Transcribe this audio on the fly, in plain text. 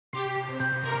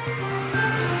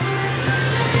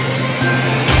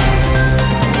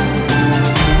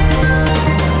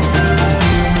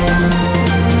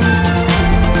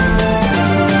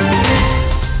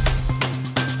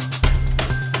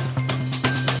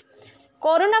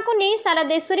Corona को नहीं सारा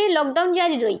देश में लॉकडाउन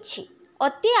जारी रही।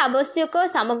 अति आवश्यक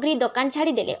सामग्री दुकान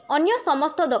छाड़देले अन्य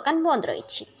समस्त दुकान बंद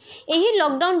रही। यही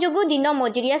लॉकडाउन जो दिन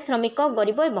मजुरिया श्रमिक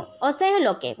गरीब और असहाय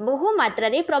लोके बहु मात्रा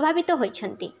प्रभावित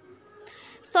होती।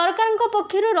 सरकार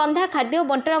पक्षर रंधा खाद्य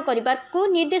बंटन करने को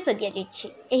निर्देश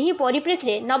दी।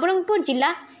 परिप्रेक्षी नवरंगपुर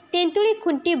जिला तेंतुली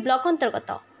खुंटी ब्लॉक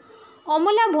अंतर्गत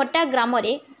अमला भट्टा ग्राम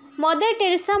में मदर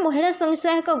टेरेसा महिला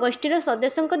स्वयंसहायक गोष्ठीर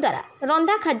सदस्यों द्वारा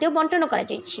रंधा खाद्य बंटन कर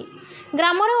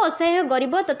ग्रामर असहाय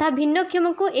गरीब तथा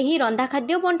भिन्नक्षम को यही रंधा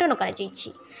खाद्य बंटन कर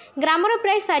ग्रामर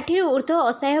प्राय 60 ऊर्ध्व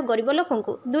असहाय गरीब लोक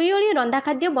दुई ओली रंधा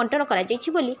खाद्य बंटन कर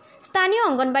स्थानीय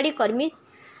अंगनवाड़ी कर्मी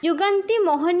जुगांती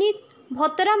मोहनी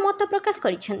भतरा मत प्रकाश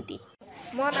करिसेंती।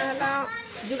 मो ना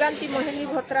जुगांती मोहनी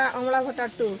भतरा अमला भट्टा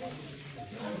 2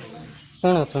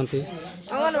 कौन अच्छी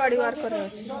अंगनवाड़ी वर्कर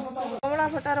अच्छी अमला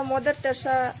भट्टार मदर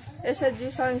टेरेसा एसएचजी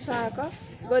स्वयं सहायक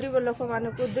गरीब लोक मान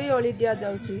को 2 ओली दि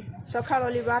जाऊँगी सका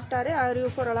 12टारे आहरी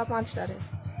उपरला 5टारे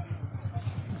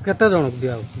केते जन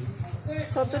दिया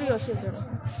 70-80 जन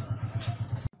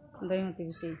दयमती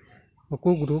विषय को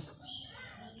group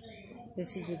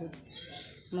SHG group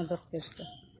mother Teresa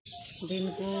दिन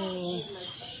को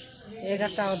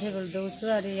 11टा अधे दौचु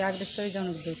आरे आगे 100 जन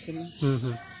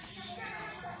दौनी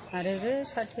अरे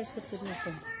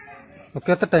 60-70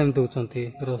 केते टाइम दउचंती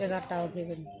 11टा अधे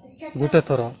गुटे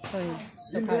थर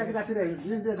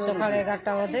सकाळ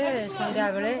 11टा अधे संध्या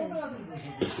बेले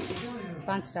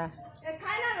 5टा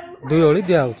दुई ओली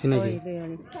दिया होची नै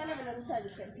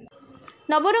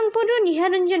नवरंगपुर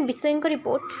निहारंजन विषय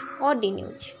रिपोर्ट ओडी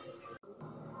न्यूज।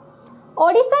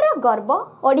 ओडिशार गर्व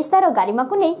ओडिशार गारिमा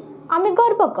को नहीं आमे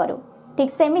गर्व करू।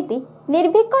 ठीक सेमिति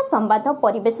निर्भीक संवाद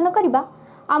परिवेशन करबा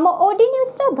आम ओडी न्यूज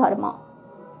रा धर्म।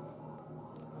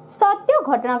 सत्य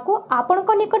घटना को आपण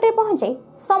को निकट रे पहुंचे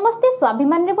समस्ते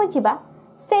स्वाभिमान रे बचिबा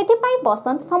सेथि पई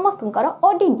पसंद समस्तकर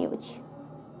ओडी न्यूज।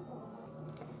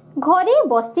 घरे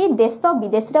बसी देश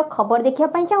विदेश रा खबर देखिया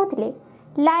पई चाहुथिले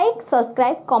लाइक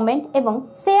सब्सक्राइब कमेंट एवं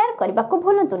शेयर करबा को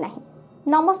भूलंतु नाही।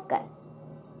 नमस्कार।